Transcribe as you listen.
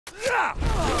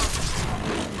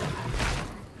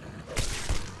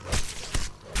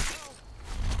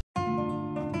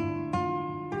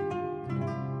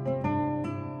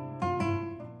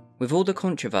With all the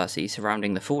controversy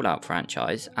surrounding the Fallout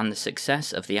franchise and the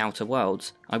success of The Outer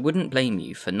Worlds, I wouldn't blame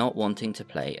you for not wanting to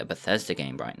play a Bethesda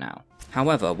game right now.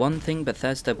 However, one thing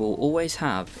Bethesda will always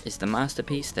have is the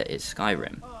masterpiece that is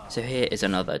Skyrim. So here is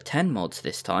another 10 mods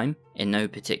this time, in no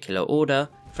particular order,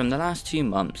 from the last 2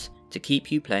 months to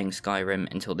keep you playing Skyrim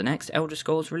until the next Elder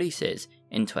Scrolls releases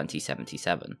in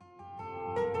 2077.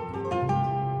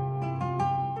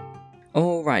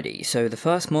 Alrighty, so the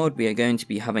first mod we are going to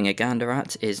be having a gander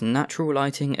at is Natural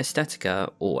Lighting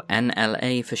Aesthetica, or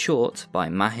NLA for short, by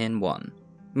Mahin1.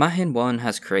 Mahin1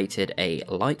 has created a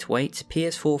lightweight,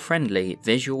 PS4 friendly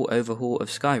visual overhaul of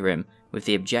Skyrim with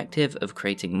the objective of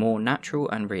creating more natural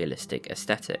and realistic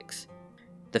aesthetics.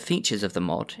 The features of the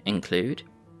mod include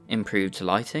improved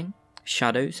lighting,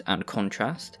 shadows and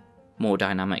contrast, more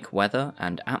dynamic weather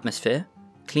and atmosphere,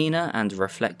 cleaner and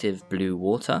reflective blue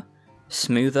water,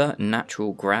 smoother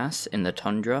natural grass in the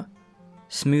tundra,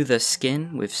 smoother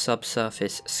skin with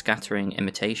subsurface scattering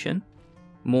imitation,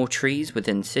 more trees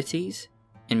within cities,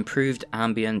 improved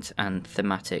ambient and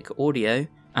thematic audio,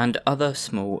 and other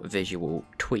small visual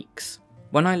tweaks.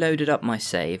 When I loaded up my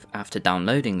save after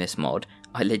downloading this mod,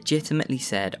 I legitimately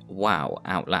said wow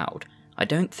out loud. I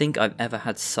don't think I've ever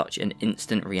had such an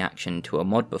instant reaction to a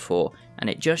mod before, and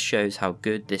it just shows how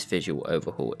good this visual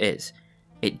overhaul is.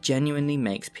 It genuinely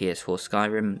makes PS4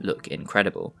 Skyrim look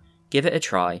incredible. Give it a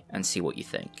try and see what you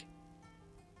think.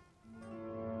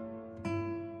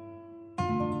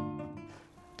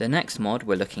 The next mod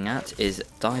we're looking at is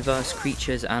Diverse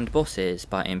Creatures and Bosses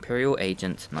by Imperial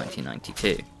Agent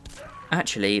 1992.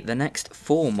 Actually, the next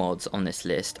 4 mods on this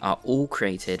list are all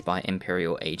created by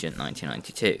Imperial Agent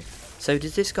 1992. So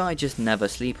does this guy just never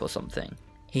sleep or something?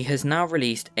 He has now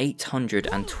released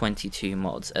 822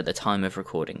 mods at the time of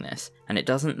recording this, and it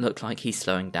doesn't look like he's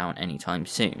slowing down anytime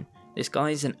soon. This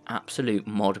guy is an absolute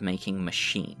mod making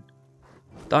machine.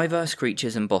 Diverse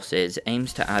Creatures and Bosses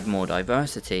aims to add more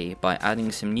diversity by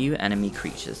adding some new enemy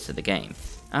creatures to the game.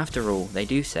 After all, they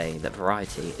do say that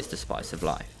variety is the spice of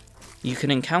life. You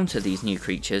can encounter these new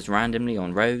creatures randomly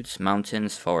on roads,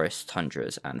 mountains, forests,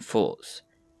 tundras, and forts.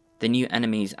 The new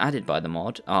enemies added by the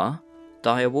mod are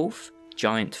Direwolf,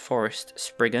 Giant Forest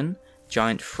Spriggan,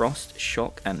 Giant Frost,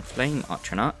 Shock and Flame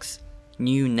Atronachs,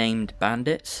 new named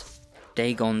bandits,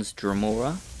 Dagon's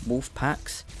Dremora, Wolf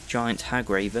Packs, Giant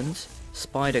Hagravens,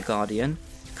 Spider Guardian,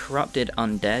 corrupted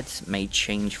undeads may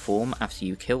change form after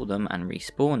you kill them and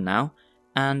respawn now,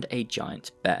 and a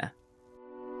giant bear.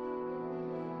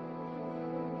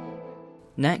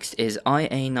 Next is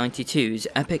IA92's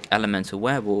Epic Elemental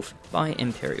Werewolf by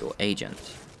Imperial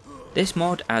Agent. This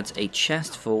mod adds a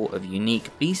chest full of unique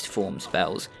beast form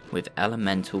spells with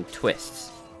elemental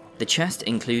twists. The chest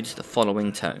includes the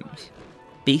following tomes: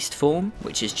 Beast Form,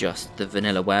 which is just the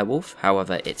vanilla werewolf,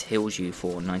 however it heals you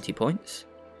for 90 points.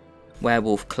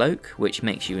 Werewolf Cloak, which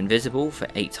makes you invisible for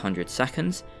 800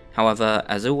 seconds, however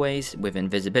as always with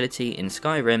invisibility in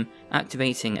Skyrim,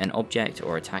 activating an object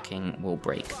or attacking will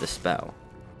break the spell.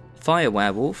 Fire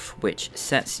Werewolf, which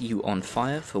sets you on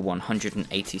fire for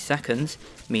 180 seconds,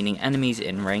 meaning enemies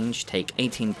in range take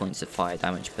 18 points of fire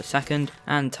damage per second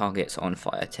and targets on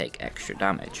fire take extra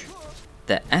damage.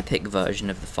 The epic version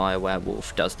of the Fire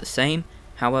Werewolf does the same,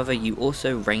 however you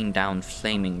also rain down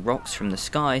flaming rocks from the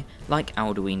sky like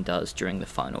Alduin does during the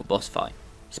final boss fight.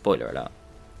 Spoiler alert.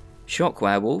 Shock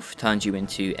Werewolf turns you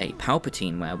into a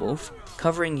Palpatine Werewolf,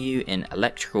 covering you in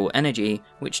electrical energy,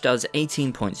 which does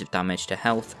 18 points of damage to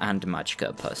health and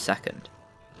magicka per second.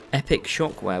 Epic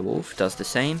Shock Werewolf does the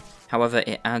same, however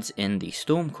it adds in the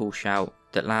Stormcall shout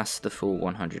that lasts the full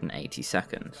 180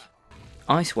 seconds.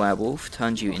 Ice Werewolf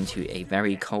turns you into a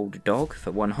very cold dog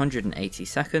for 180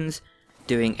 seconds,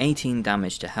 doing 18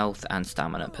 damage to health and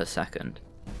stamina per second.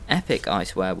 Epic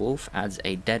Ice Werewolf adds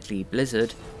a deadly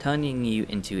blizzard, turning you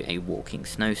into a walking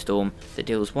snowstorm that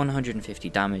deals 150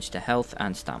 damage to health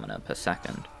and stamina per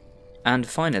second. And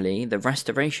finally, the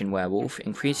Restoration Werewolf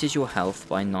increases your health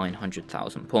by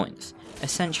 900,000 points,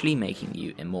 essentially making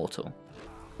you immortal.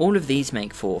 All of these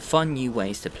make for fun new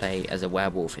ways to play as a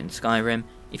werewolf in Skyrim.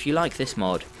 If you like this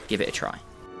mod, give it a try.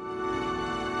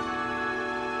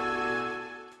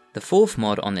 The fourth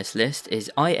mod on this list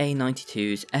is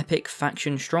IA92's Epic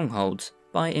Faction Strongholds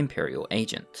by Imperial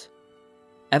Agent.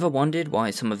 Ever wondered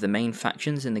why some of the main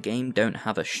factions in the game don't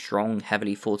have a strong,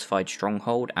 heavily fortified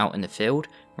stronghold out in the field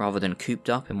rather than cooped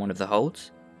up in one of the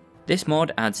holds? This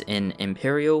mod adds in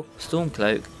Imperial,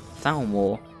 Stormcloak,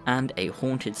 Thalmor, and a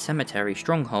haunted cemetery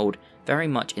stronghold very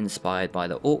much inspired by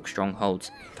the orc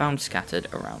strongholds found scattered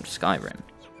around Skyrim.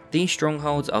 These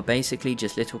strongholds are basically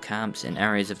just little camps in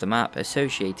areas of the map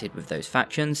associated with those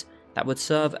factions that would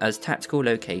serve as tactical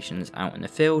locations out in the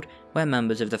field where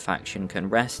members of the faction can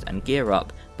rest and gear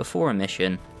up before a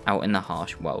mission out in the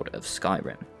harsh world of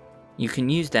Skyrim. You can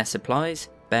use their supplies,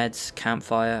 beds,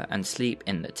 campfire, and sleep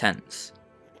in the tents.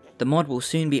 The mod will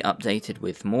soon be updated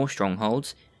with more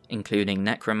strongholds, including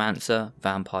Necromancer,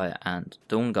 Vampire, and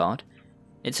Dawnguard.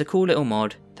 It's a cool little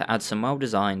mod that adds some well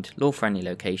designed, lore friendly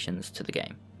locations to the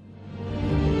game.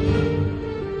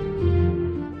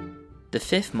 The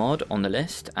fifth mod on the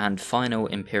list, and final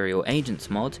Imperial Agents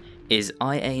mod, is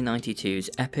IA92's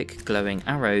Epic Glowing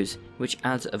Arrows, which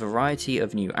adds a variety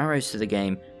of new arrows to the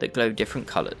game that glow different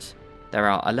colours. There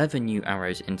are 11 new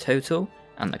arrows in total,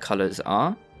 and the colours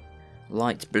are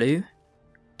light blue,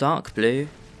 dark blue,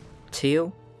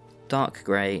 teal, dark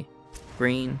grey,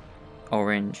 green,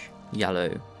 orange, yellow,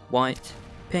 white,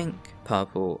 pink,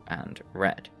 purple, and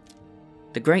red.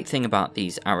 The great thing about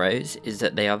these arrows is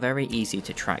that they are very easy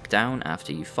to track down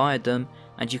after you fired them,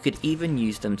 and you could even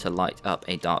use them to light up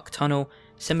a dark tunnel,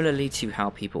 similarly to how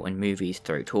people in movies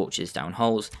throw torches down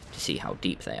holes to see how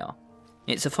deep they are.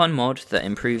 It's a fun mod that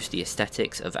improves the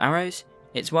aesthetics of arrows.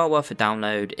 It's well worth a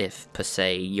download if, per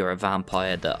se, you're a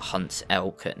vampire that hunts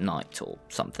elk at night or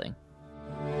something.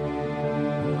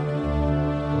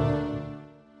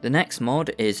 The next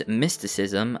mod is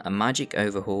Mysticism, a magic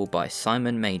overhaul by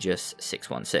Simon Magus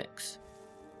 616.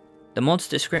 The mod's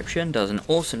description does an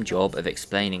awesome job of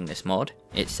explaining this mod.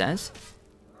 It says,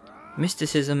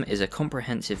 Mysticism is a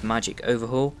comprehensive magic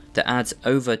overhaul that adds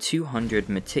over 200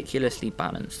 meticulously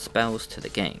balanced spells to the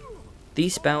game.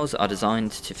 These spells are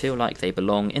designed to feel like they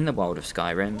belong in the world of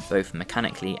Skyrim, both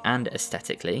mechanically and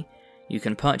aesthetically. You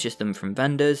can purchase them from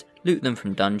vendors, loot them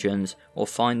from dungeons, or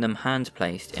find them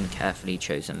hand-placed in carefully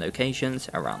chosen locations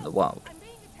around the world.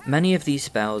 Many of these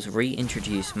spells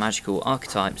reintroduce magical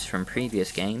archetypes from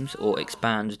previous games or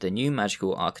expand the new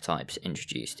magical archetypes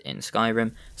introduced in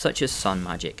Skyrim, such as sun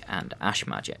magic and ash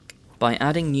magic. By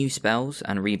adding new spells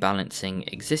and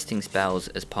rebalancing existing spells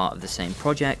as part of the same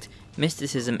project,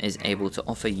 Mysticism is able to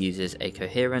offer users a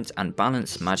coherent and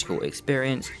balanced magical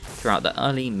experience throughout the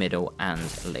early, middle, and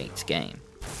late game.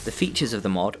 The features of the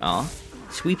mod are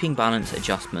sweeping balance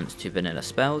adjustments to vanilla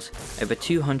spells, over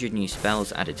 200 new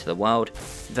spells added to the world,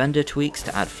 vendor tweaks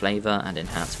to add flavour and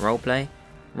enhance roleplay,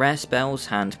 rare spells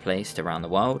hand-placed around the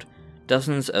world,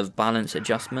 dozens of balance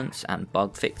adjustments and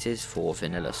bug fixes for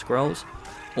vanilla scrolls,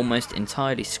 almost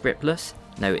entirely scriptless,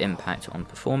 no impact on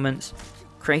performance,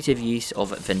 creative use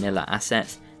of vanilla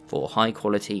assets for high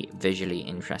quality, visually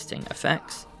interesting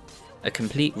effects, a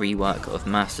complete rework of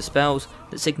master spells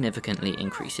that significantly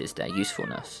increases their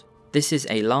usefulness. This is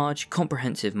a large,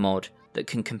 comprehensive mod that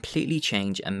can completely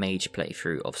change a mage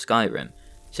playthrough of Skyrim,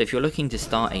 so if you're looking to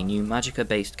start a new Magicka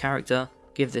based character,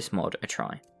 give this mod a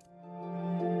try.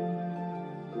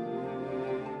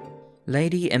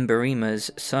 Lady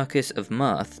Emberima's Circus of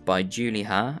Mirth by Julie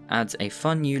Ha adds a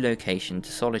fun new location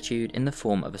to Solitude in the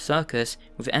form of a circus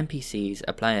with NPCs,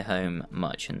 a player home,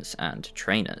 merchants, and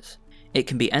trainers. It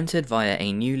can be entered via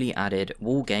a newly added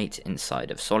wall gate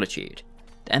inside of Solitude.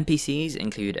 The NPCs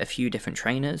include a few different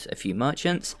trainers, a few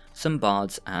merchants, some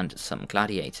bards, and some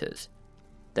gladiators.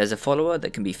 There's a follower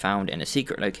that can be found in a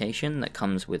secret location that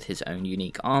comes with his own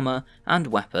unique armour and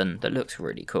weapon that looks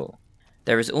really cool.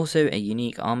 There is also a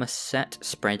unique armour set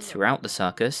spread throughout the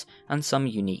circus and some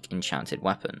unique enchanted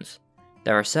weapons.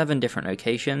 There are 7 different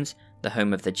locations: the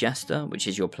home of the Jester, which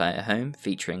is your player home,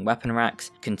 featuring weapon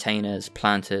racks, containers,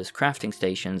 planters, crafting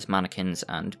stations, mannequins,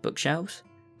 and bookshelves.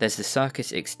 There's the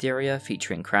circus exterior,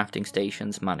 featuring crafting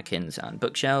stations, mannequins, and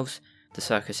bookshelves. The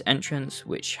circus entrance,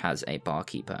 which has a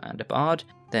barkeeper and a bard.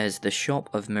 There's the shop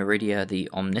of Meridia the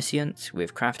Omniscient,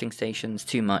 with crafting stations,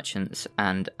 2 merchants,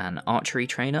 and an archery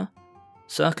trainer.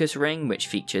 Circus Ring, which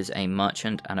features a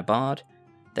merchant and a bard.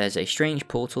 There's a strange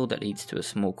portal that leads to a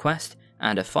small quest,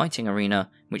 and a fighting arena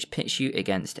which pits you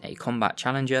against a combat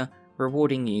challenger,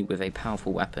 rewarding you with a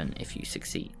powerful weapon if you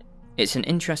succeed. It's an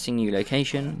interesting new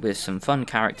location with some fun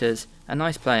characters, a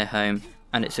nice player home,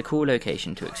 and it's a cool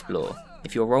location to explore.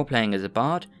 If you're role-playing as a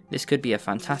bard, this could be a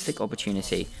fantastic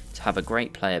opportunity to have a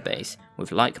great player base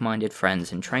with like-minded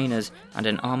friends and trainers, and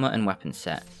an armour and weapon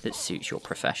set that suits your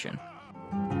profession.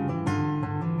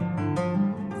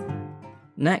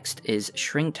 Next is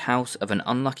Shrinked House of an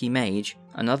Unlucky Mage,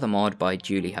 another mod by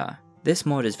Julie Ha. This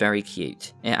mod is very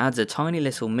cute. It adds a tiny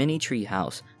little mini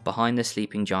treehouse behind the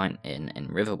Sleeping Giant Inn in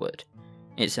Riverwood.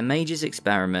 It's a mage's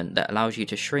experiment that allows you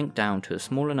to shrink down to a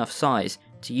small enough size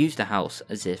to use the house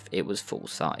as if it was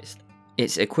full-sized.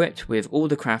 It's equipped with all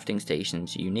the crafting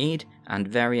stations you need and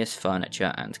various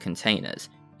furniture and containers.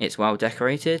 It's well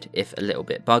decorated, if a little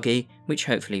bit buggy, which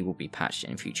hopefully will be patched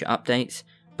in future updates,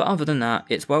 but other than that,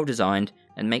 it's well designed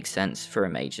and makes sense for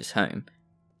a mage's home.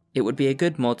 It would be a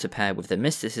good mod to pair with the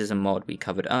mysticism mod we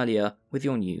covered earlier with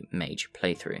your new mage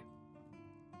playthrough.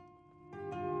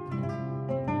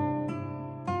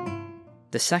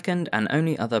 The second and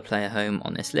only other player home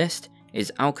on this list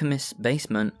is Alchemist's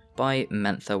Basement by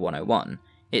Mentha101.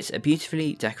 It's a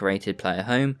beautifully decorated player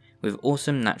home with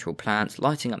awesome natural plants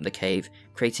lighting up the cave,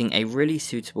 creating a really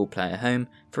suitable player home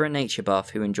for a nature buff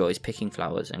who enjoys picking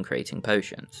flowers and creating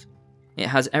potions. It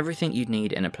has everything you'd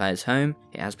need in a player's home.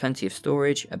 It has plenty of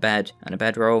storage, a bed and a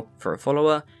bedroll for a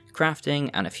follower, crafting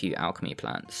and a few alchemy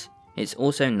plants. It's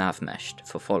also nav meshed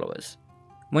for followers.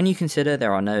 When you consider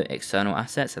there are no external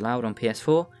assets allowed on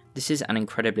PS4, this is an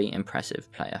incredibly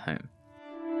impressive player home.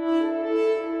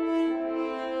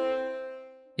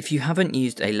 If you haven't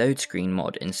used a load screen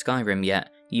mod in Skyrim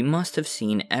yet, you must have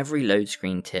seen every load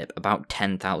screen tip about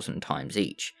 10,000 times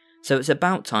each, so it's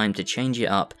about time to change it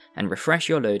up and refresh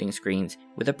your loading screens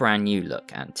with a brand new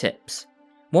look and tips.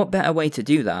 What better way to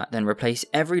do that than replace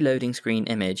every loading screen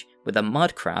image with a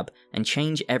mud crab and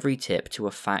change every tip to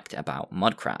a fact about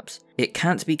mud crabs? It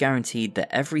can't be guaranteed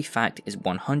that every fact is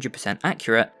 100%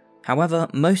 accurate, however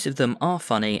most of them are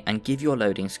funny and give your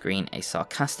loading screen a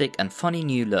sarcastic and funny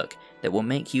new look that will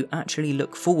make you actually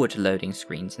look forward to loading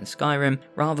screens in Skyrim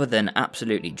rather than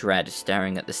absolutely dread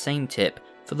staring at the same tip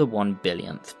for the 1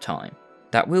 billionth time.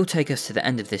 That will take us to the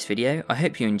end of this video. I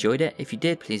hope you enjoyed it. If you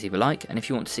did, please leave a like, and if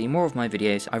you want to see more of my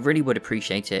videos, I really would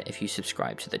appreciate it if you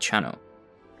subscribe to the channel.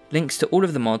 Links to all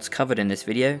of the mods covered in this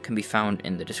video can be found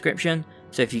in the description,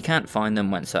 so if you can't find them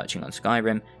when searching on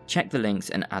Skyrim, check the links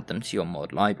and add them to your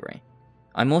mod library.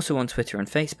 I'm also on Twitter and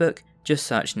Facebook, just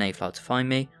search Nayflower to find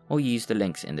me, or use the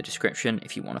links in the description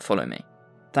if you want to follow me.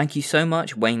 Thank you so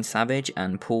much Wayne Savage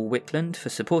and Paul Wickland for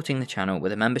supporting the channel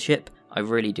with a membership. I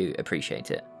really do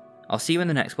appreciate it. I'll see you in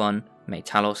the next one. May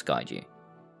Talos guide you.